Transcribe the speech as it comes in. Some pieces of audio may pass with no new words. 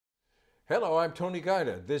Hello, I'm Tony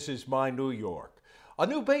Guida. This is my New York. A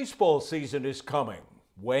new baseball season is coming.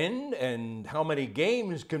 When and how many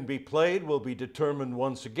games can be played will be determined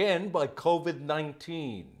once again by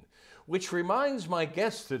COVID-19, which reminds my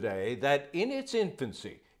guest today that in its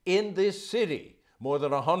infancy, in this city, more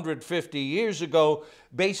than 150 years ago,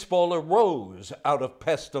 baseball arose out of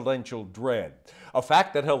pestilential dread, a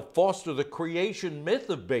fact that helped foster the creation myth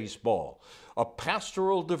of baseball, a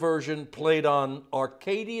pastoral diversion played on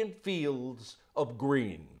Arcadian fields of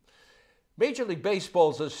green. Major League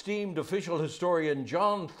Baseball's esteemed official historian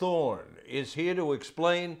John Thorn is here to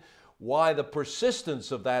explain why the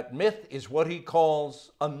persistence of that myth is what he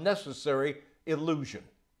calls a necessary illusion.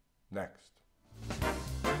 Next.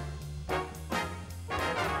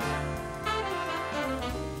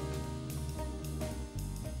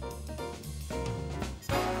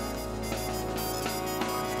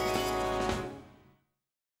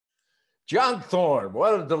 John Thorn,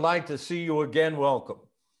 what a delight to see you again. Welcome.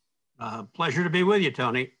 Pleasure to be with you,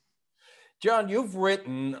 Tony. John, you've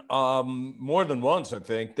written more than once, I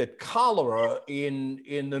think, that cholera in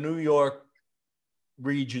the New York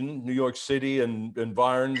region, New York City and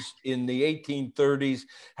environs in the 1830s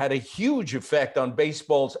had a huge effect on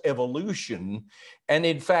baseball's evolution and,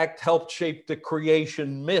 in fact, helped shape the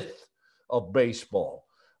creation myth of baseball.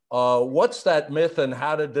 What's that myth and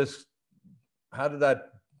how did that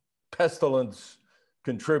pestilence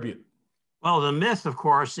contribute? Well, the myth, of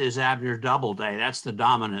course, is Abner Doubleday. That's the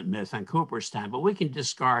dominant myth in Cooperstown, but we can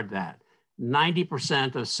discard that.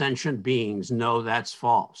 90% of sentient beings know that's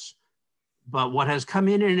false. But what has come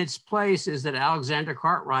in its place is that Alexander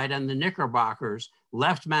Cartwright and the Knickerbockers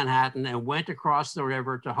left Manhattan and went across the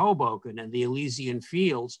river to Hoboken and the Elysian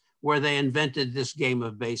Fields, where they invented this game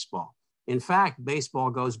of baseball. In fact,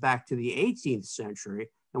 baseball goes back to the 18th century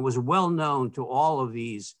and was well known to all of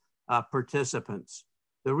these participants.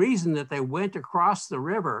 The reason that they went across the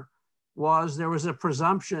river was there was a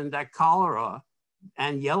presumption that cholera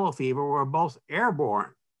and yellow fever were both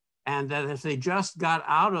airborne, and that if they just got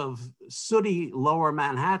out of sooty lower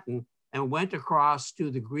Manhattan and went across to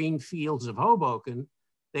the green fields of Hoboken,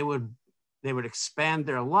 they would expand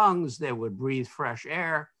their lungs, they would breathe fresh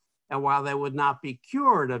air, and while they would not be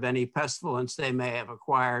cured of any pestilence they may have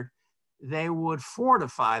acquired, they would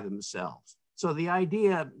fortify themselves. So the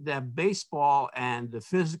idea that baseball and the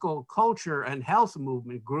physical culture and health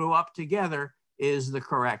movement grew up together is the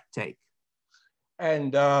correct take.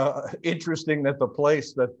 And interesting that the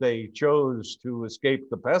place that they chose to escape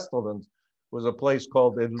the pestilence was a place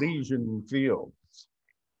called Elysian Fields.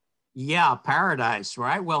 Yeah, paradise,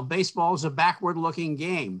 right? Well, baseball is a backward-looking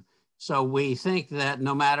game. So we think that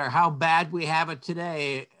no matter how bad we have it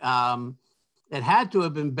today, it had to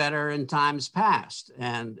have been better in times past.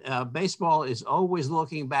 And baseball is always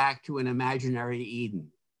looking back to an imaginary Eden.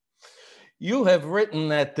 You have written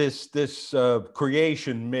that this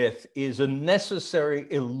creation myth is a necessary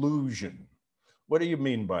illusion. What do you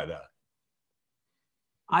mean by that?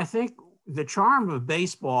 I think the charm of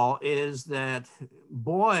baseball is that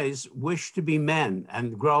boys wish to be men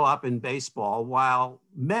and grow up in baseball, while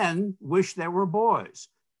men wish they were boys.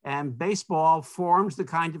 And baseball forms the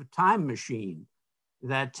kind of time machine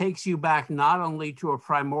that takes you back not only to a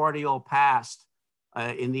primordial past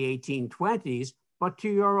in the 1820s, but to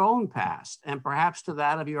your own past, and perhaps to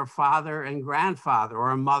that of your father and grandfather,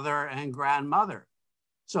 or mother and grandmother.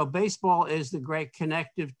 So baseball is the great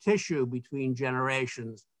connective tissue between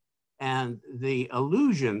generations, and the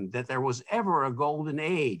illusion that there was ever a golden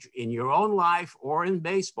age in your own life or in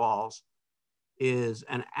baseball's is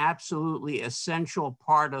an absolutely essential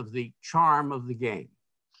part of the charm of the game.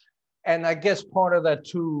 And I guess part of that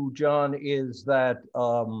too, John, is that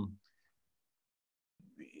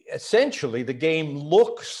essentially the game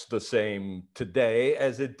looks the same today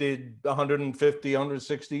as it did 150,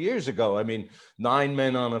 160 years ago. I mean, 9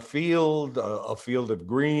 men on a field of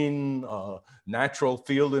green, natural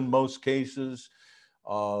field in most cases.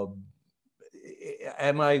 Am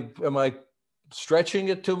I stretching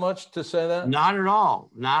it too much to say that? Not at all,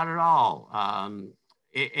 not at all.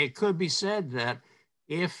 It could be said that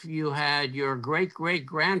if you had your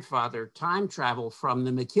great-great-grandfather time travel from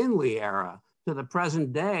the McKinley era to the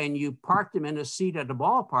present day and you parked him in a seat at a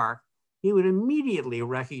ballpark, he would immediately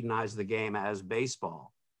recognize the game as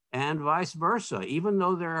baseball, and vice versa. Even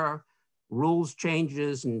though there are rules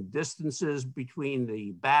changes and distances between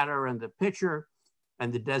the batter and the pitcher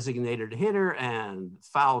and the designated hitter and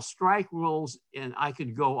foul strike rules, and I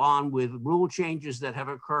could go on with rule changes that have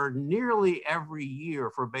occurred nearly every year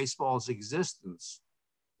for baseball's existence,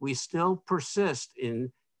 we still persist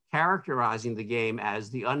in characterizing the game as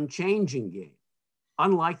the unchanging game.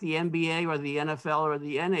 unlike the NBA or the NFL or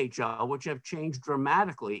the NHL, which have changed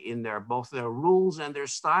dramatically in both their rules and their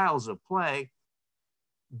styles of play,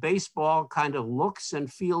 baseball kind of looks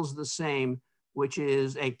and feels the same, which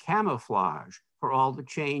is a camouflage for all the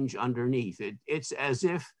change underneath. It's as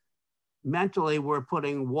if mentally we're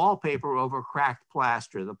putting wallpaper over cracked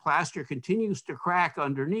plaster. The plaster continues to crack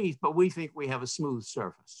underneath, but we think we have a smooth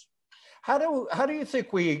surface. How do you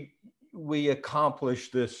think we accomplish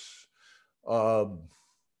this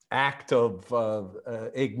act of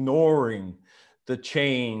ignoring the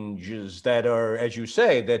changes that are, as you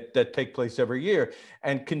say, that take place every year,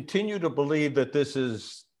 and continue to believe that this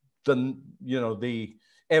is the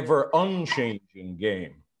ever unchanging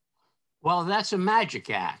game? Well, that's a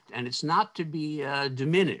magic act, and it's not to be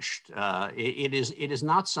diminished. It is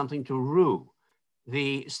not something to rue.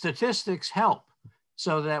 The statistics help,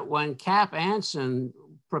 so that when Cap Anson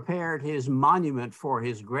prepared his monument for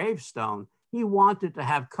his gravestone, he wanted to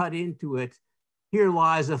have cut into it, "Here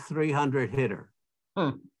lies a 300 hitter."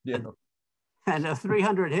 Yeah. And a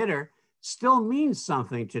 300 hitter still means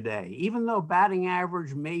something today, even though batting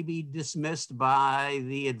average may be dismissed by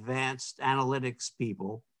the advanced analytics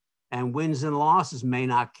people, and wins and losses may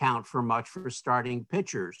not count for much for starting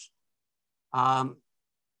pitchers.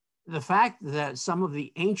 The fact that some of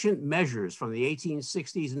the ancient measures from the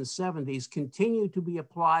 1860s and 70s continue to be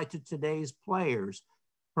applied to today's players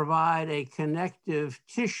provide a connective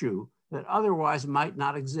tissue that otherwise might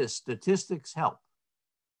not exist. Statistics help.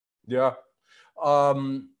 Yeah.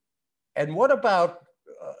 And what about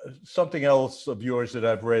something else of yours that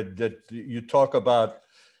I've read, that you talk about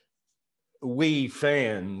we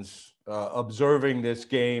fans observing this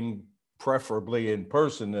game, preferably in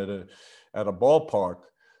person at a ballpark.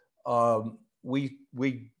 We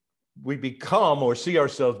become, or see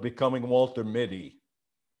ourselves becoming, Walter Mitty.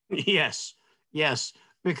 Yes,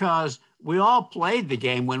 because we all played the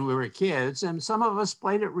game when we were kids, and some of us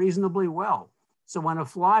played it reasonably well. So when a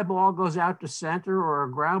fly ball goes out to center or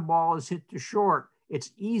a ground ball is hit to short,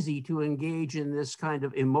 it's easy to engage in this kind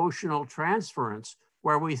of emotional transference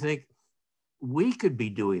where we think we could be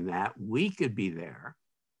doing that, we could be there.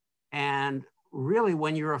 And really,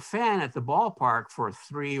 when you're a fan at the ballpark for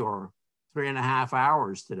 3 or 3.5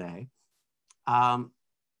 hours today,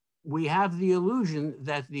 we have the illusion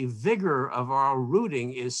that the vigor of our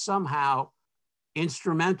rooting is somehow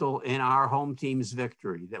instrumental in our home team's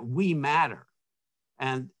victory, that we matter.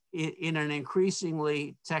 And in an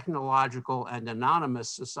increasingly technological and anonymous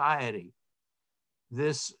society,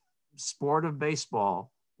 this sport of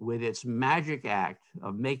baseball, with its magic act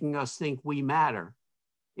of making us think we matter,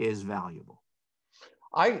 is valuable.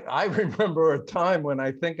 I remember a time when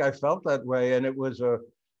I think I felt that way, and it was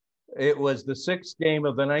the 6th game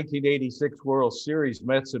of the 1986 World Series,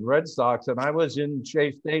 Mets and Red Sox, and I was in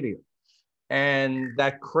Shea Stadium. And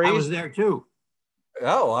that crazy— I was there too.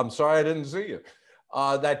 Oh, I'm sorry I didn't see you.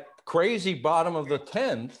 That crazy bottom of the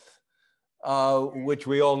 10th, which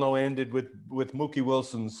we all know ended with Mookie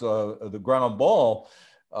Wilson's the ground ball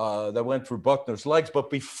that went through Buckner's legs. But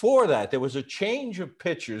before that, there was a change of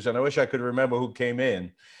pitchers, and I wish I could remember who came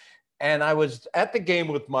in. And I was at the game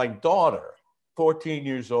with my daughter, 14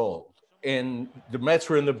 years old, and the Mets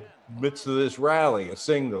were in the midst of this rally, a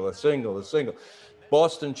single.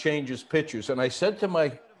 Boston changes pitchers. And I said to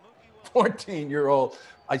my 14-year-old,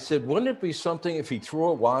 I said, wouldn't it be something if he threw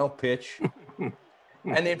a wild pitch?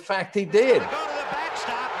 And in fact, he did. Go to the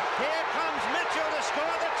backstop. Here comes Mitchell to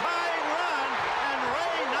score the tying run, and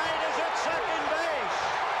Ray Knight is at second base.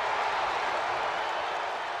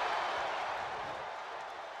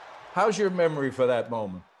 How's your memory for that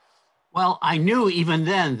moment? Well, I knew even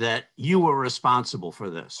then that you were responsible for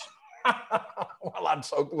this. Well, I'm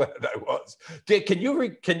so glad I was. Can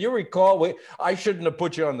you recall? I shouldn't have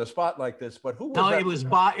put you on the spot like this, but who was No, that?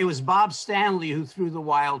 it was Bob Stanley who threw the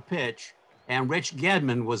wild pitch, and Rich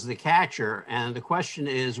Gedman was the catcher. And the question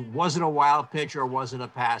is, was it a wild pitch or was it a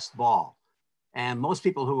passed ball? And most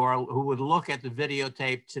people who would look at the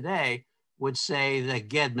videotape today would say that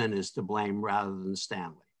Gedman is to blame rather than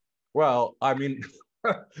Stanley. Well, I mean,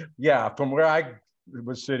 yeah, from where I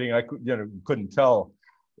was sitting, I couldn't tell.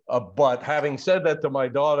 But having said that to my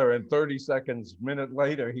daughter, and 30 seconds, minute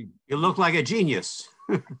later, You look like a genius.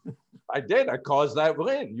 I did. I caused that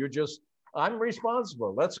win. I'm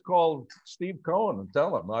responsible. Let's call Steve Cohen and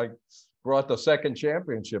tell him I brought the second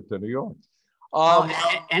championship to New York.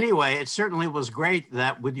 Anyway, it certainly was great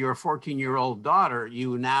that with your 14-year-old daughter,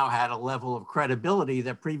 you now had a level of credibility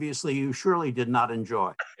that previously you surely did not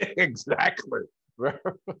enjoy. Exactly.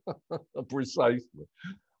 Precisely.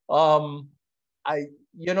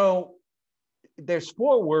 There's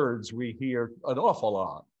 4 words we hear an awful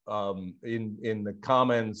lot in the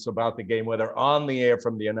comments about the game, whether on the air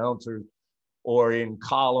from the announcers or in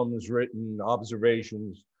columns, written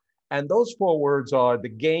observations. And those 4 words are, the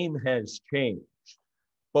game has changed.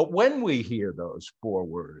 But when we hear those 4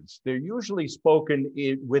 words, they're usually spoken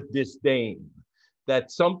with disdain,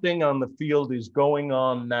 that something on the field is going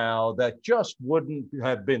on now that just wouldn't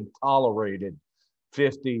have been tolerated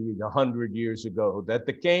 50, 100 years ago, that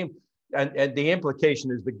the game, and the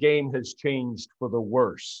implication is the game has changed for the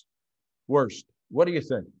worse. Worst. What do you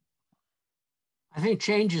think? I think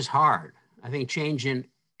change is hard. I think change in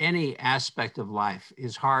any aspect of life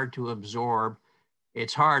is hard to absorb.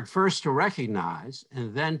 It's hard first to recognize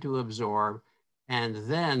and then to absorb, and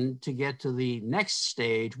then to get to the next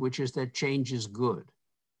stage, which is that change is good.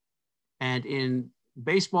 And in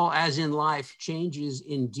baseball, as in life, change is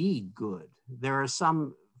indeed good. There are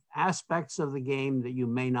some aspects of the game that you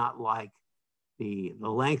may not like. The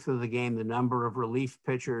length of the game, the number of relief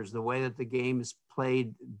pitchers, the way that the game is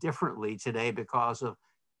played differently today because of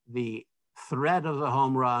the threat of the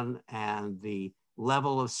home run and the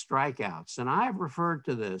level of strikeouts. And I've referred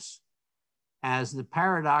to this as the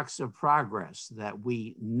paradox of progress, that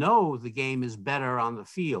we know the game is better on the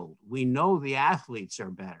field. We know the athletes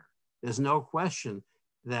are better. There's no question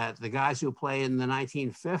that the guys who play in the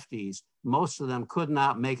 1950s, most of them could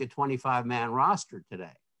not make a 25-man roster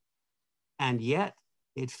today. And yet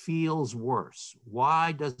it feels worse.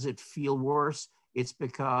 Why does it feel worse? It's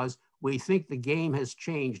because we think the game has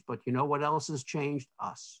changed, but you know what else has changed?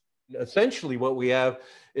 Us. Essentially, what we have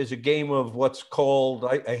is a game of what's called,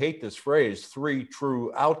 I hate this phrase, 3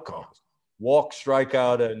 true outcomes: walk,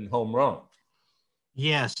 strikeout, and home run.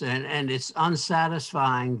 Yes, and it's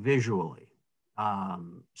unsatisfying visually.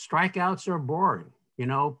 Strikeouts are boring. You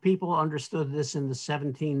know, people understood this in the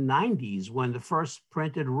 1790s when the first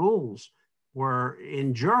printed rules were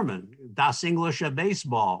in German, Das Englische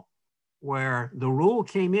Baseball, where the rule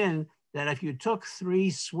came in that if you took 3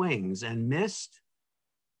 swings and missed,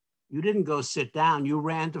 you didn't go sit down, you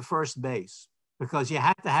ran to first base, because you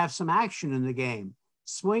had to have some action in the game.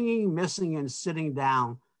 Swinging, missing, and sitting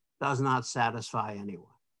down does not satisfy anyone.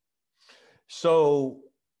 So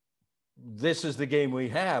this is the game we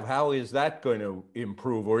have. How is that going to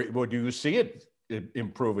improve, or do you see it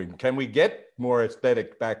improving? Can we get more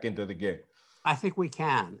aesthetic back into the game? I think we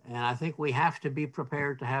can, and I think we have to be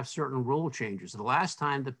prepared to have certain rule changes. The last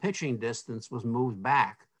time the pitching distance was moved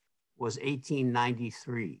back was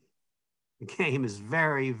 1893. The game is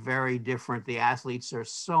very, very different. The athletes are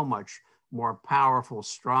so much more powerful,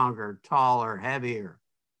 stronger, taller, heavier.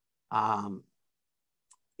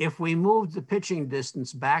 If we moved the pitching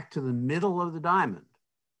distance back to the middle of the diamond,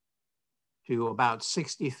 to about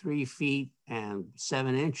 63 feet and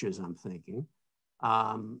 7 inches, I'm thinking,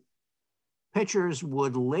 pitchers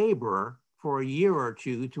would labor for a year or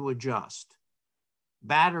two to adjust.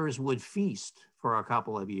 Batters would feast for a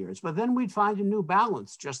couple of years, but then we'd find a new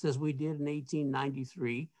balance, just as we did in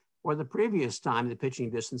 1893, or the previous time the pitching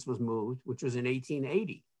distance was moved, which was in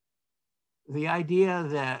 1880. The idea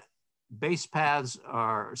that base paths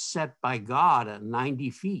are set by God at 90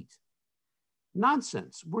 feet,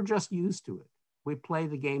 nonsense. We're just used to it. We play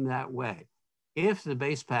the game that way. If the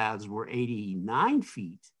base paths were 89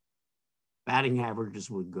 feet, batting averages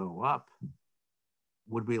would go up.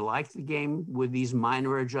 Would we like the game with these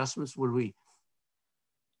minor adjustments? Would we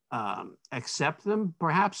accept them?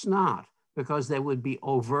 Perhaps not, because they would be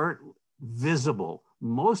overt, visible.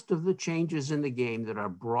 Most of the changes in the game that are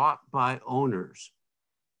brought by owners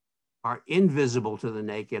are invisible to the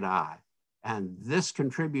naked eye. And this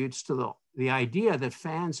contributes to the idea that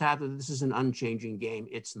fans have that this is an unchanging game.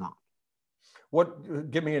 It's not.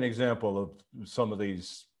 Give me an example of some of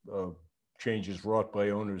these changes wrought by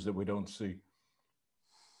owners that we don't see.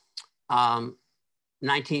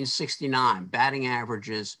 1969, batting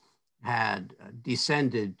averages had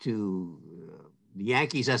descended to the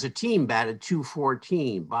Yankees as a team batted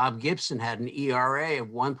 .214. Bob Gibson had an ERA of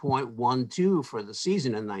 1.12 for the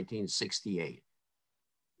season in 1968.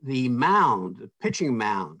 The mound, the pitching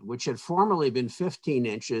mound, which had formerly been 15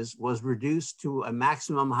 inches, was reduced to a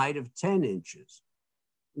maximum height of 10 inches.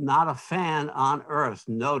 Not a fan on earth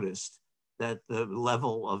noticed that the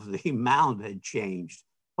level of the mound had changed,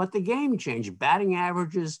 but the game changed. Batting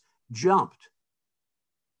averages jumped.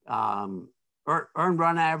 Earned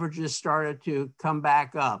run averages started to come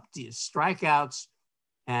back up. The strikeouts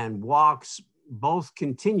and walks both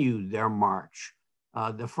continued their march.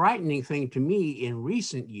 The frightening thing to me in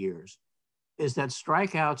recent years is that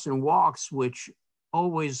strikeouts and walks, which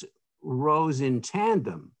always rose in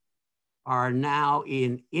tandem, are now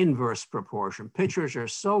in inverse proportion. Pitchers are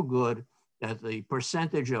so good that the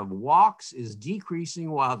percentage of walks is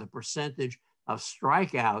decreasing while the percentage of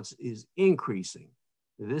strikeouts is increasing.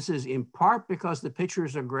 This is in part because the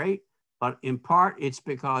pitchers are great, but in part it's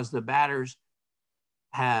because the batters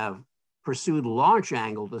have pursued launch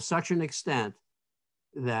angle to such an extent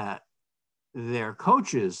that their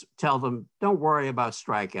coaches tell them, don't worry about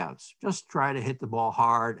strikeouts, just try to hit the ball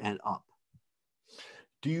hard and up.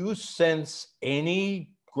 Do you sense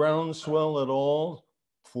any groundswell at all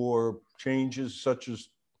for changes such as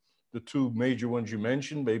the two major ones you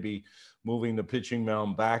mentioned, maybe moving the pitching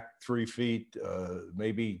mound back 3 feet,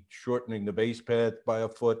 maybe shortening the base path by a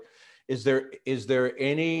foot? Is there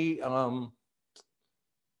any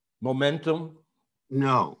momentum?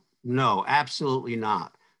 No, absolutely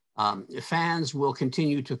not. Fans will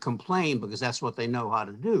continue to complain because that's what they know how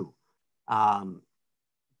to do.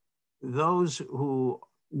 Those who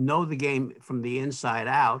know the game from the inside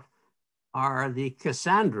out are the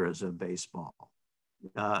Cassandras of baseball.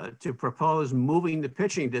 To propose moving the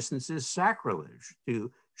pitching distance is sacrilege.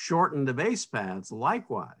 To shorten the base paths,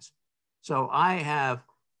 likewise. So I have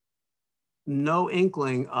no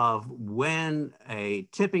inkling of when a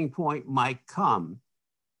tipping point might come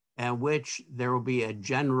at which there will be a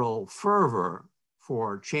general fervor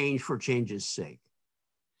for change's sake.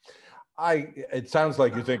 It sounds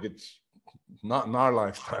like you think it's not in our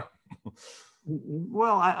lifetime.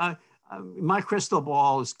 Well, my crystal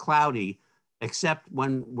ball is cloudy, except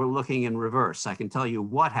when we're looking in reverse. I can tell you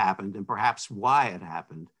what happened and perhaps why it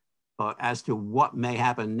happened, but as to what may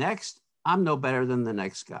happen next, I'm no better than the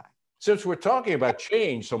next guy. Since we're talking about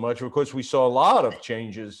change so much, of course, we saw a lot of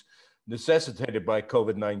changes necessitated by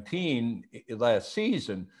COVID-19 last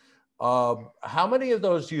season. How many of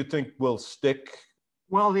those do you think will stick?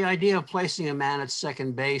 Well, the idea of placing a man at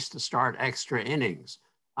second base to start extra innings.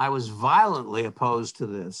 I was violently opposed to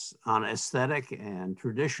this on aesthetic and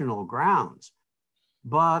traditional grounds.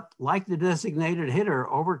 But like the designated hitter,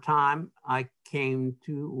 over time, I came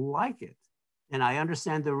to like it. And I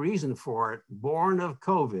understand the reason for it, born of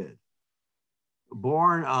COVID,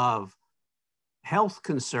 born of health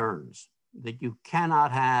concerns that you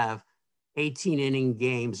cannot have 18-inning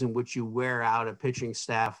games in which you wear out a pitching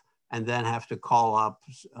staff and then have to call up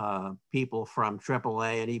people from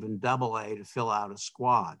AAA and even AA to fill out a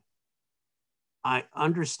squad. I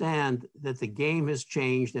understand that the game has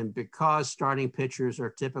changed, and because starting pitchers are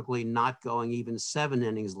typically not going even 7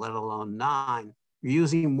 innings, let alone 9, you're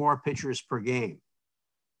using more pitchers per game.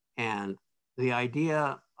 And the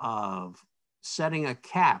idea of setting a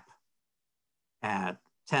cap at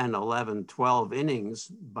 10, 11, 12 innings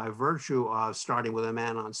by virtue of starting with a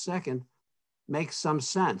man on second makes some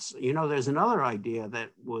sense. You know, there's another idea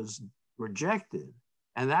that was rejected,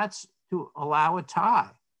 and that's to allow a tie.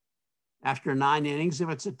 After 9 innings, if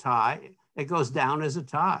it's a tie, it goes down as a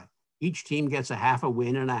tie. Each team gets a half a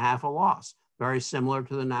win and a half a loss, very similar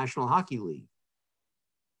to the National Hockey League.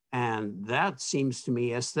 And that seems to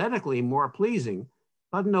me aesthetically more pleasing,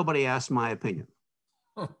 but nobody asked my opinion.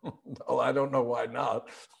 Well, I don't know why not.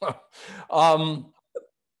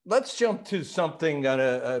 Let's jump to something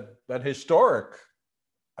that historic,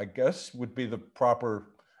 I guess, would be the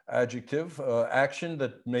proper adjective, action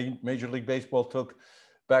that Major League Baseball took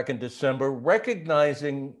back in December,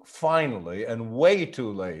 recognizing finally, and way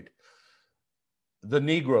too late, the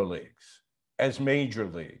Negro Leagues as major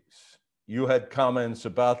leagues. You had comments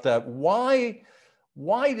about that. Why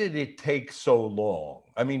did it take so long?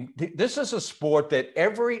 I mean, this is a sport that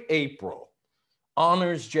every April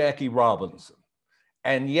honors Jackie Robinson.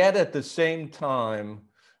 And yet at the same time,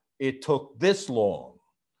 it took this long,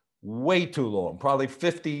 way too long, probably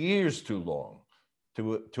 50 years too long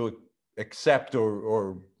to accept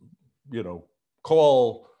or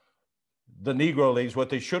call the Negro Leagues what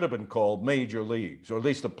they should have been called major leagues, or at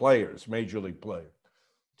least the players, major league players.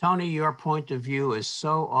 Tony, your point of view is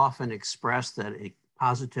so often expressed that it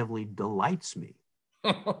positively delights me.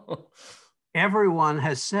 Everyone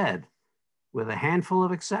has said, with a handful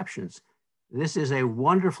of exceptions, this is a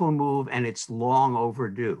wonderful move and it's long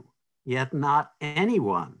overdue. Yet not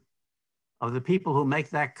anyone of the people who make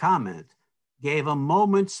that comment gave a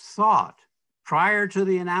moment's thought prior to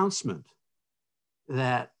the announcement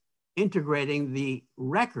that integrating the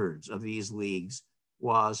records of these leagues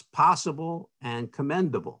was possible and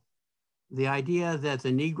commendable. The idea that the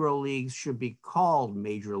Negro Leagues should be called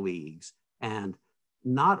major leagues, and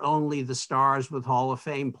not only the stars with Hall of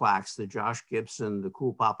Fame plaques, the Josh Gibson, the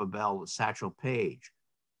Cool Papa Bell, the Satchel Paige,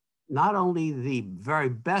 not only the very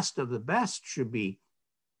best of the best should be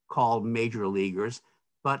called major leaguers,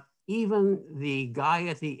 but even the guy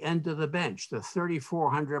at the end of the bench, the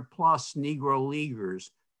 3,400 plus Negro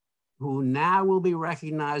leaguers who now will be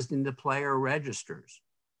recognized in the player registers.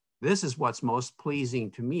 This is what's most pleasing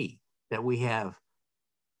to me, that we have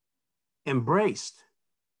embraced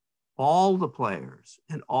all the players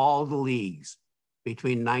and all the leagues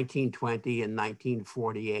between 1920 and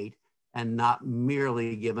 1948 and not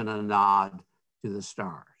merely given a nod to the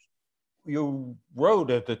stars. You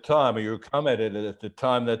wrote at the time, or you commented at the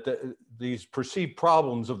time, that these perceived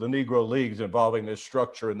problems of the Negro Leagues involving the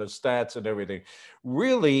structure and the stats and everything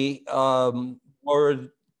really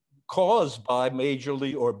were caused by Major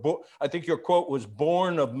League, I think your quote was,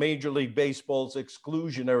 born of Major League Baseball's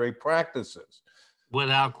exclusionary practices.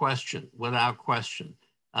 Without question, without question.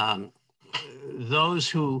 Those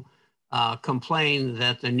who complain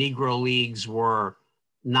that the Negro Leagues were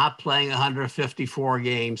not playing 154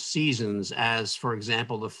 game seasons, as, for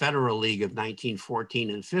example, the Federal League of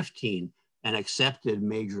 1914 and 15, an accepted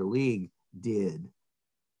major league, did,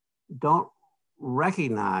 don't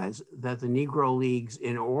recognize that the Negro Leagues,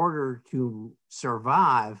 in order to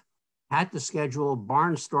survive, had to schedule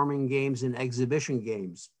barnstorming games and exhibition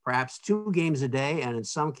games, perhaps 2 games a day, and in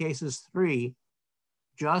some cases 3,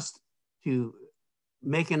 just to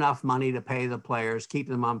make enough money to pay the players, keep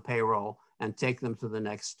them on payroll, and take them to the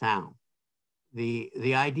next town.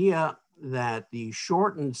 The idea that the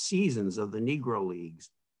shortened seasons of the Negro Leagues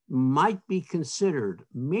might be considered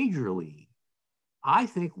major league, I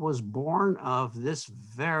think, was born of this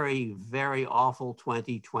very, very awful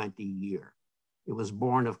 2020 year. It was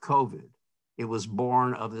born of COVID. It was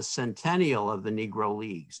born of the centennial of the Negro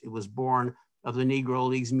Leagues. It was born of the Negro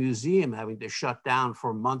Leagues Museum having to shut down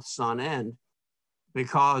for months on end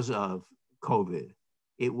because of COVID.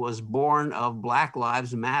 It was born of Black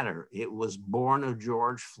Lives Matter. It was born of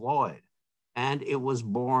George Floyd. And it was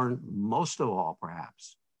born, most of all,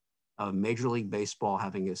 perhaps, of Major League Baseball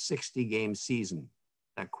having a 60-game season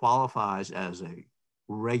that qualifies as a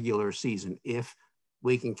regular season. If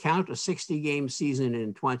we can count a 60-game season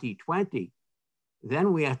in 2020,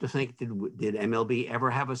 then we have to think, did MLB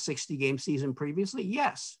ever have a 60-game season previously?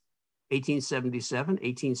 Yes, 1877,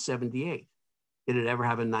 1878. Did it ever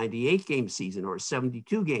have a 98-game season or a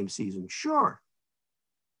 72-game season? Sure.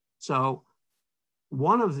 So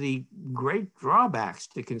one of the great drawbacks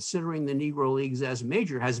to considering the Negro Leagues as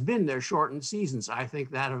major has been their shortened seasons. I think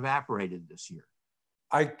that evaporated this year.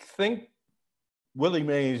 I think Willie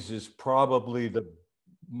Mays is probably the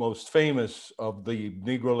most famous of the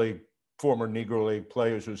former Negro League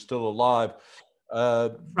players who's still alive.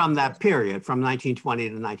 From that period, from 1920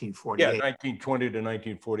 to 1948. Yeah, 1920 to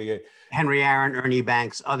 1948. Henry Aaron, Ernie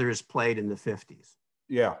Banks, others played in the 50s.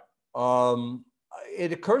 Yeah.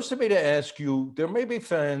 It occurs to me to ask you, there may be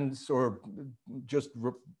fans or just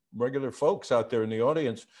regular folks out there in the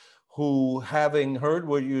audience who, having heard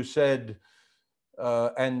what you said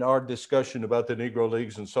and our discussion about the Negro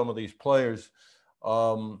Leagues and some of these players,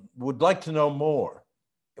 would like to know more.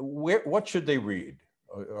 What should they read?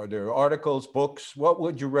 Are there articles, books? What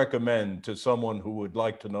would you recommend to someone who would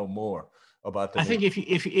like to know more about the? I think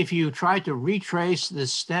if you try to retrace the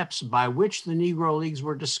steps by which the Negro Leagues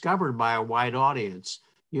were discovered by a white audience,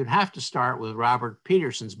 you'd have to start with Robert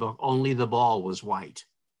Peterson's book, Only the Ball Was White.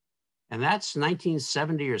 And that's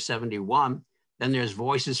 1970 or 71. Then there's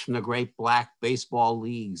Voices from the Great Black Baseball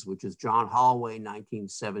Leagues, which is John Holloway,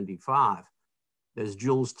 1975. There's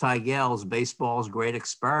Jules Teigel's Baseball's Great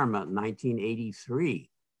Experiment, 1983.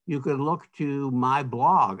 You could look to my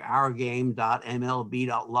blog,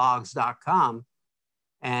 ourgame.mlb.logs.com,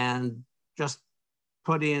 and just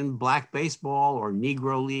put in Black Baseball or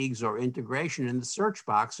Negro Leagues or integration in the search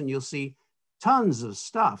box, and you'll see tons of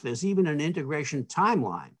stuff. There's even an integration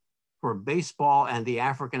timeline for baseball and the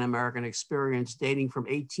African-American experience dating from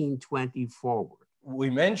 1820 forward.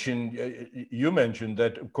 You mentioned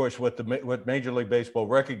that, of course, what Major League Baseball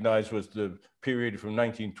recognized was the period from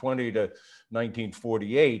 1920 to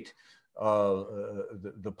 1948,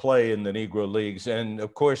 the play in the Negro Leagues. And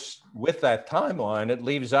of course, with that timeline, it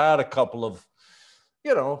leaves out a couple of,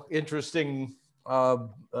 interesting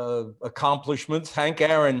accomplishments. Hank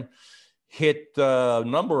Aaron hit a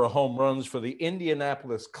number of home runs for the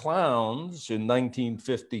Indianapolis Clowns in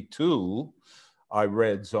 1952. I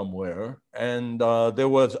read somewhere, and there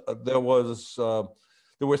were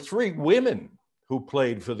 3 women who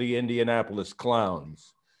played for the Indianapolis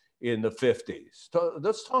Clowns in the 50s. So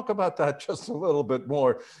let's talk about that just a little bit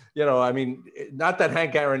more. Not that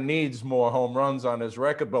Hank Aaron needs more home runs on his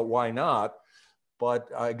record, but why not? But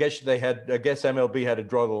I guess MLB had to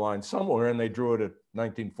draw the line somewhere, and they drew it at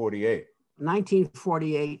 1948.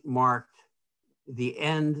 1948 marked the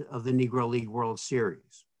end of the Negro League World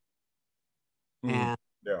Series. And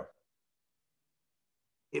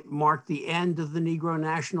it marked the end of the Negro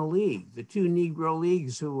National League. The two Negro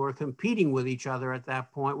leagues who were competing with each other at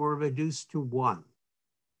that point were reduced to one.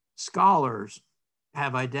 Scholars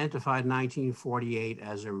have identified 1948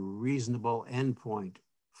 as a reasonable endpoint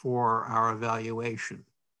for our evaluation.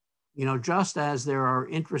 You know, just as there are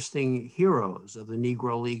interesting heroes of the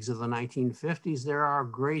Negro leagues of the 1950s, there are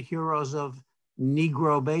great heroes of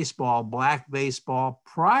Negro baseball, black baseball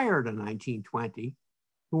prior to 1920,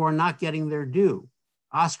 who are not getting their due.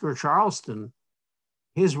 Oscar Charleston,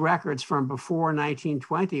 his records from before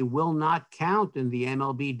 1920 will not count in the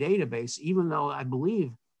MLB database, even though I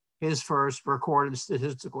believe his first recorded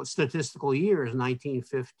statistical year is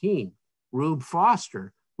 1915. Rube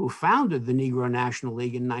Foster, who founded the Negro National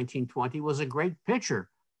League in 1920, was a great pitcher,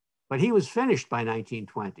 but he was finished by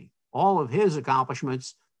 1920. All of his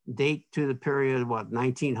accomplishments date to the period,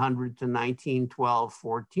 1900 to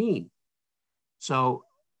 1912-14. So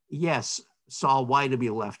yes, Saul White will be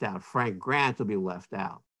left out. Frank Grant will be left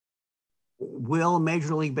out. Will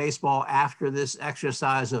Major League Baseball, after this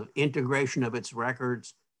exercise of integration of its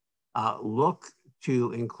records, look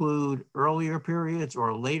to include earlier periods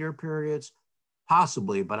or later periods?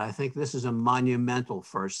 Possibly, but I think this is a monumental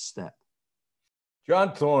first step.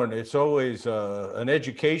 John Thorn, it's always an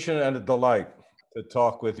education and a delight to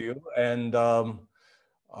talk with you. And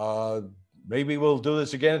maybe we'll do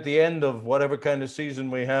this again at the end of whatever kind of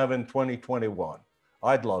season we have in 2021.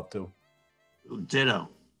 I'd love to. Ditto.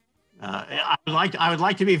 I would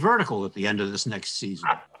like to be vertical at the end of this next season.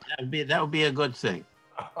 That would be a good thing.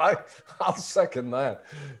 I'll second that.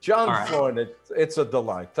 John Thorn, it's a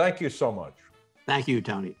delight. Thank you so much. Thank you,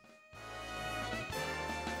 Tony.